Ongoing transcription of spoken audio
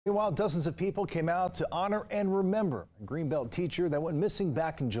Meanwhile, dozens of people came out to honor and remember a Greenbelt teacher that went missing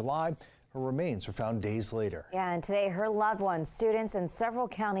back in July. Her remains were found days later. Yeah, and today her loved ones, students, and several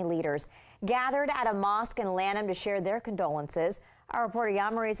county leaders gathered at a mosque in Lanham to share their condolences. Our reporter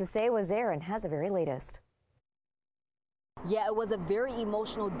Yamari Sase was there and has the very latest. Yeah, it was a very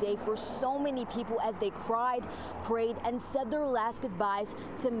emotional day for so many people as they cried, prayed, and said their last goodbyes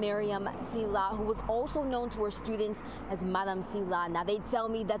to Miriam Sila, who was also known to her students as Madam Sila. Now, they tell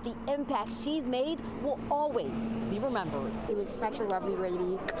me that the impact she's made will always be remembered. It was such a lovely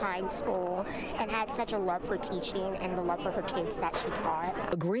lady, kind soul, and had such a love for teaching and the love for her kids that she taught.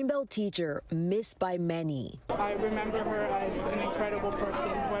 A Greenbelt teacher missed by many. I remember her as an incredible person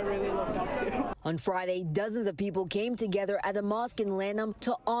who I really looked up to. On Friday, dozens of people came together at a mosque in Lanham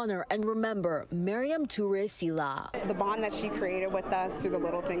to honor and remember Miriam Toure Sila. The bond that she created with us through the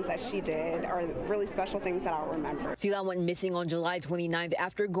little things that she did are really special things that I'll remember. Sila went missing on July 29th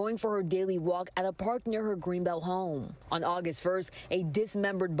after going for her daily walk at a park near her Greenbelt home. On August 1st, a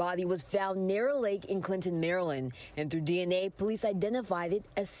dismembered body was found near a lake in Clinton, Maryland, and through DNA, police identified it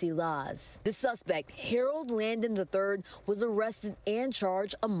as Sila's. The suspect, Harold Landon III, was arrested and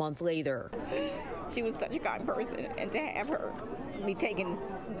charged a month later. She was such a kind person, and to have her be taken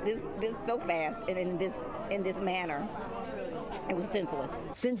this so fast and in this manner, it was senseless.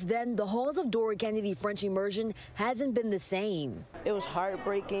 Since then, the halls of Dora Kennedy French Immersion hasn't been the same. It was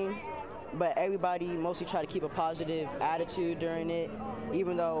heartbreaking, but everybody mostly tried to keep a positive attitude during it,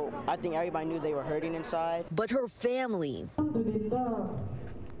 even though I think everybody knew they were hurting inside. But her family. We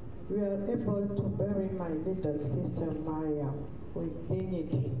are able to bury my little sister Maria with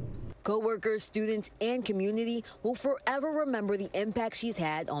dignity. Co-workers, students, and community will forever remember the impact she's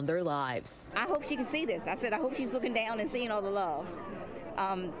had on their lives. I hope she can see this. I said I hope she's looking down and seeing all the love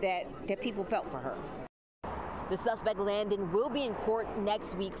that people felt for her. The suspect, Landon, will be in court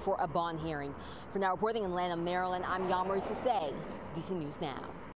next week for a bond hearing. For now, reporting in Lanham, Maryland, I'm Yamari Sase, DC News Now.